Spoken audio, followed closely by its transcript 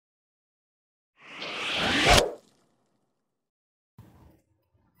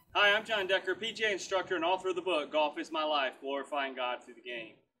Hi, I'm John Decker, PGA instructor and author of the book, Golf is My Life, Glorifying God Through the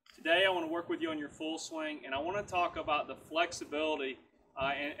Game. Today I want to work with you on your full swing, and I want to talk about the flexibility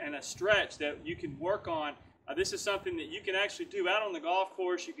and a stretch that you can work on. This is something that you can actually do out on the golf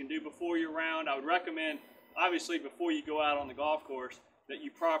course. You can do before your round. I would recommend, obviously, before you go out on the golf course, that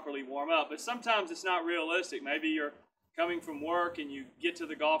you properly warm up. But sometimes it's not realistic. Maybe you're coming from work and you get to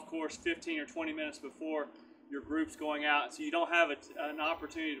the golf course 15 or 20 minutes before your group's going out, so you don't have an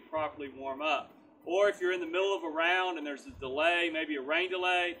opportunity to properly warm up. Or if you're in the middle of a round and there's a delay, maybe a rain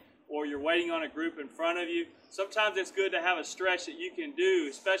delay, or you're waiting on a group in front of you, sometimes it's good to have a stretch that you can do,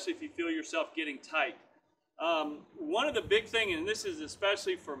 especially if you feel yourself getting tight. One of the big things, and this is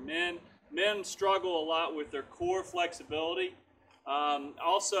especially for men struggle a lot with their core flexibility.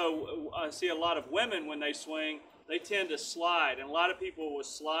 Also, I see a lot of women when they swing, they tend to slide, and a lot of people will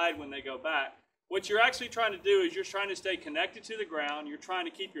slide when they go back. What you're actually trying to do is you're trying to stay connected to the ground, you're trying to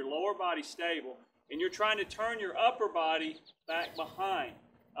keep your lower body stable, and you're trying to turn your upper body back behind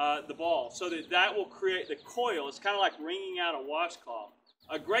the ball so that will create the coil. It's kind of like wringing out a washcloth.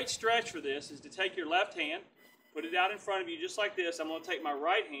 A great stretch for this is to take your left hand, put it out in front of you just like this. I'm going to take my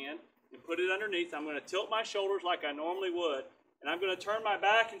right hand and put it underneath. I'm going to tilt my shoulders like I normally would, and I'm going to turn my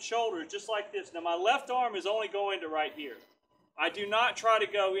back and shoulders just like this. Now my left arm is only going to right here. I do not try to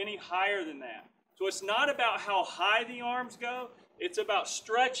go any higher than that. So it's not about how high the arms go, it's about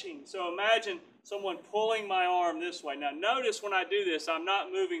stretching. So imagine someone pulling my arm this way. Now notice when I do this, I'm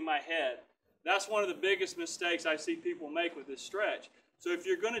not moving my head. That's one of the biggest mistakes I see people make with this stretch. So if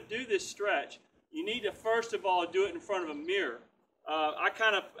you're going to do this stretch, you need to first of all do it in front of a mirror. I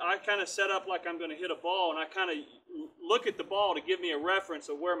kind of set up like I'm going to hit a ball, and I kind of look at the ball to give me a reference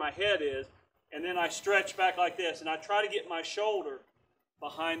of where my head is, and then I stretch back like this, and I try to get my shoulder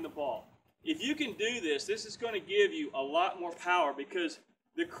behind the ball. If you can do this, this is going to give you a lot more power, because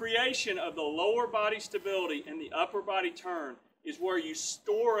the creation of the lower body stability and the upper body turn is where you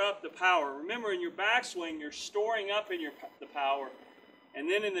store up the power. Remember, in your backswing, you're storing up the power, and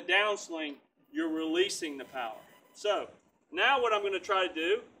then in the downswing, you're releasing the power. So now what I'm going to try to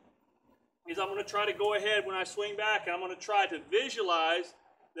do is I'm going to try to go ahead when I swing back, and I'm going to try to visualize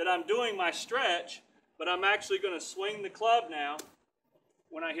that I'm doing my stretch, but I'm actually going to swing the club now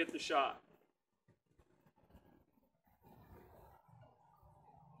when I hit the shot.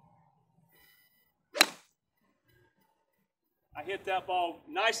 I hit that ball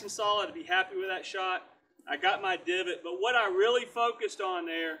nice and solid to be happy with that shot. I got my divot, but what I really focused on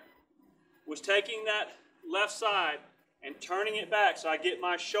there was taking that left side and turning it back so I get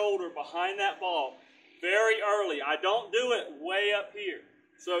my shoulder behind that ball very early. I don't do it way up here.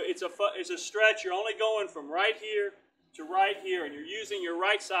 So it's a stretch. You're only going from right here to right here, and you're using your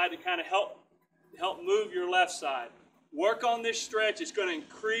right side to kind of help move your left side. Work on this stretch. It's going to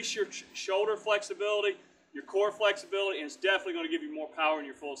increase your shoulder flexibility, your core flexibility, and it's definitely going to give you more power in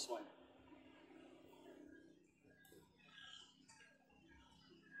your full swing.